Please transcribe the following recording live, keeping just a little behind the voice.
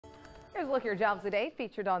Here's a look at your jobs today,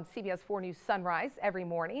 featured on CBS 4 News Sunrise every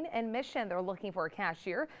morning. In Mission, they're looking for a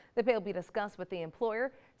cashier. The pay will be discussed with the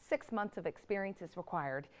employer. 6 months of experience is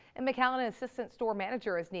required. In McAllen, an assistant store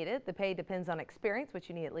manager is needed. The pay depends on experience, which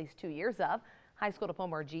you need at least 2 years of. High school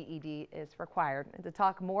diploma or GED is required. And to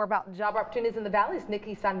talk more about job opportunities in the Valley is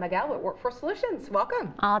Nikki San Miguel with Workforce Solutions.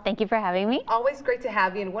 Welcome. Oh, thank you for having me. Always great to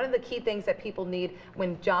have you. And one of the key things that people need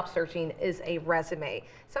when job searching is a resume.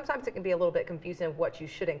 Sometimes it can be a little bit confusing of what you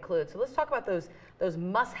should include. So let's talk about those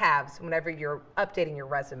must-haves whenever you're updating your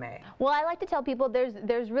resume. Well, I like to tell people there's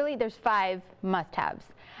 5 must-haves.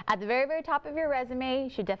 At the very, very top of your resume, you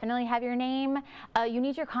should definitely have your name. You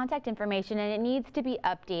need your contact information, and it needs to be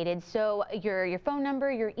updated. So your phone number,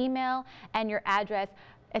 your email, and your address,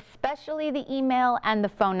 especially the email and the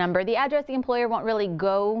phone number. The address, the employer won't really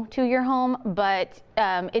go to your home, but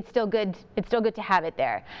it's still good. It's still good to have it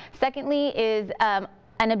there. Secondly is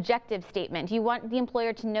an objective statement. You want the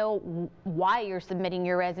employer to know why you're submitting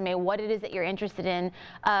your resume, what it is that you're interested in.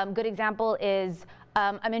 Good example is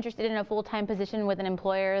I'm interested in a full-time position with an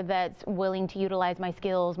employer that's willing to utilize my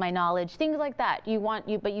skills, my knowledge, things like that.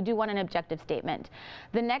 But you do want an objective statement.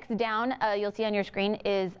 The next down you'll see on your screen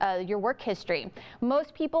is your work history.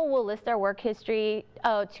 Most people will list their work history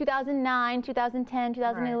 2009, 2010,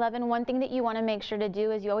 2011. Right. One thing that you want to make sure to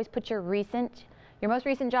do is you always put your most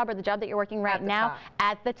recent job or the job that you're working right now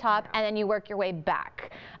at the top, and then you work your way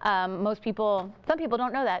back. Some people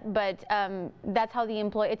don't know that, but that's how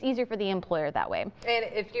it's easier for the employer that way. And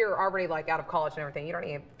if you're already like out of college and everything, you don't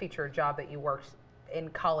need to feature a job that you worked in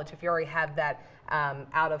college if you already have that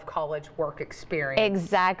out of college work experience.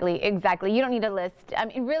 Exactly. You don't need a list. I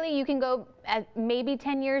mean, really, you can go maybe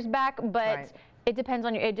 10 years back, but right. It depends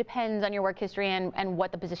on your work history and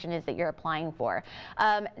what the position is that you're applying for.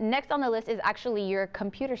 Next on the list is actually your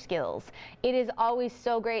computer skills. It is always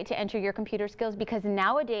so great to enter your computer skills because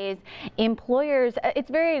nowadays employers, it's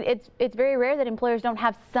very rare that employers don't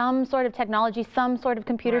have some sort of technology, some sort of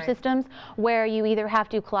computer right. systems where you either have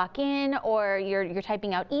to clock in or you're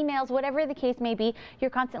typing out emails, whatever the case may be. You're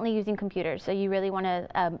constantly using computers, so you really want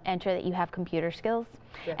to enter that you have computer skills.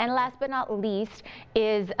 Definitely. And last but not least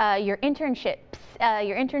is your internships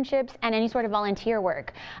and any sort of volunteer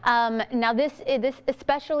work. Now this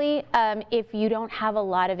especially if you don't have a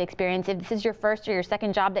lot of experience, if this is your first or your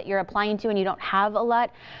second job that you're applying to and you don't have a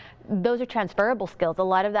lot, those are transferable skills. A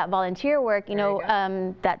lot of that volunteer work,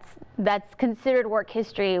 that's considered work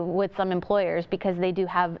history with some employers because they do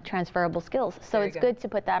have transferable skills. So it's good to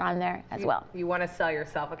put that on there as well. You want to sell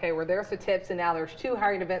yourself. Okay, well, there's the tips, and now there's 2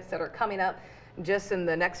 hiring events that are coming up just in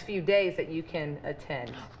the next few days that you can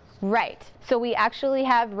attend. Right. So we actually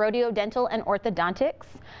have Rodeo Dental and Orthodontics.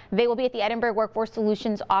 They will be at the Edinburgh Workforce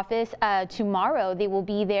Solutions office tomorrow. They will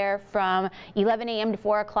be there from 11 a.m. to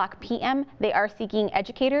 4 o'clock p.m. They are seeking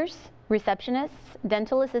educators, receptionists,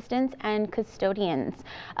 dental assistants, and custodians.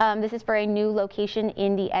 This is for a new location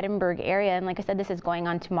in the Edinburgh area. And like I said, this is going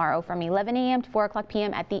on tomorrow from 11 a.m. to 4 o'clock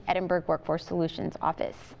p.m. at the Edinburgh Workforce Solutions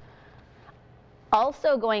office.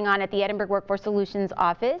 Also going on at the Edinburgh Workforce Solutions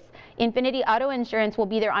office, Infinity Auto Insurance will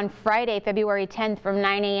be there on Friday, February 10th from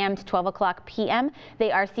 9 a.m. to 12 o'clock p.m.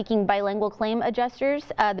 They are seeking bilingual claim adjusters.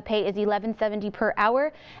 The pay is $11.70 per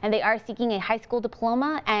hour, and they are seeking a high school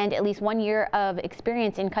diploma and at least 1 year of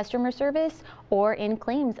experience in customer service or in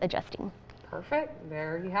claims adjusting. Perfect.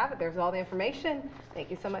 There you have it. There's all the information.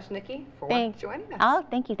 Thank you so much, Nikki, for joining us. Oh,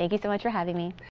 thank you. Thank you so much for having me.